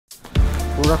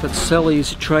We're up at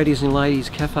Sally's Tradies and Ladies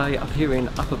Cafe up here in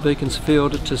Upper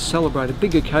Beaconsfield to celebrate a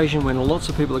big occasion when lots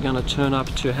of people are going to turn up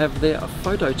to have their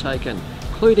photo taken,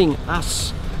 including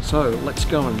us. So let's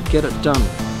go and get it done.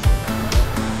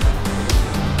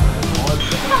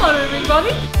 Hello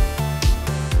everybody!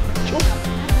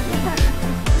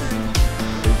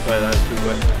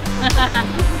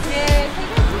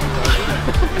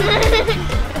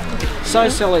 So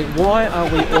Sally, why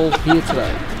are we all here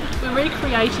today? We're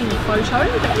recreating a photo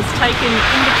that was taken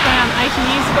in the town 80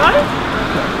 years ago.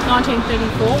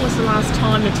 1934 was the last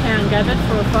time the town gathered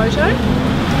for a photo.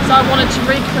 So I wanted to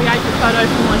recreate the photo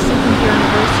for my 2nd year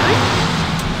anniversary.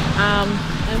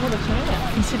 And what a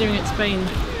turnout, considering it's been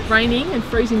raining and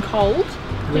freezing cold.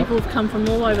 Yep. People have come from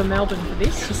all over Melbourne for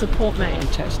this to support me.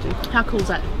 Fantastic. How cool is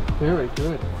that? Very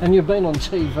good. And you've been on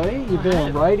TV, you've been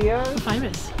on radio.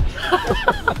 Famous.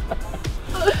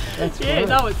 That's yeah, great.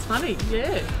 no, it's funny,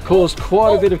 yeah. Caused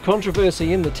quite a bit of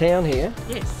controversy in the town here.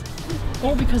 Yes,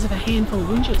 all because of a handful of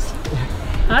whingers.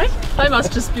 Hey? They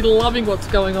must just be loving what's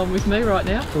going on with me right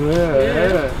now.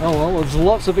 Yeah. Oh well, there's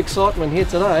lots of excitement here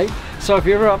today. So if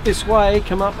you're ever up this way,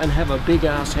 come up and have a big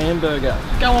ass hamburger.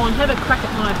 Go on, have a crack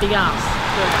at my big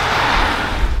ass.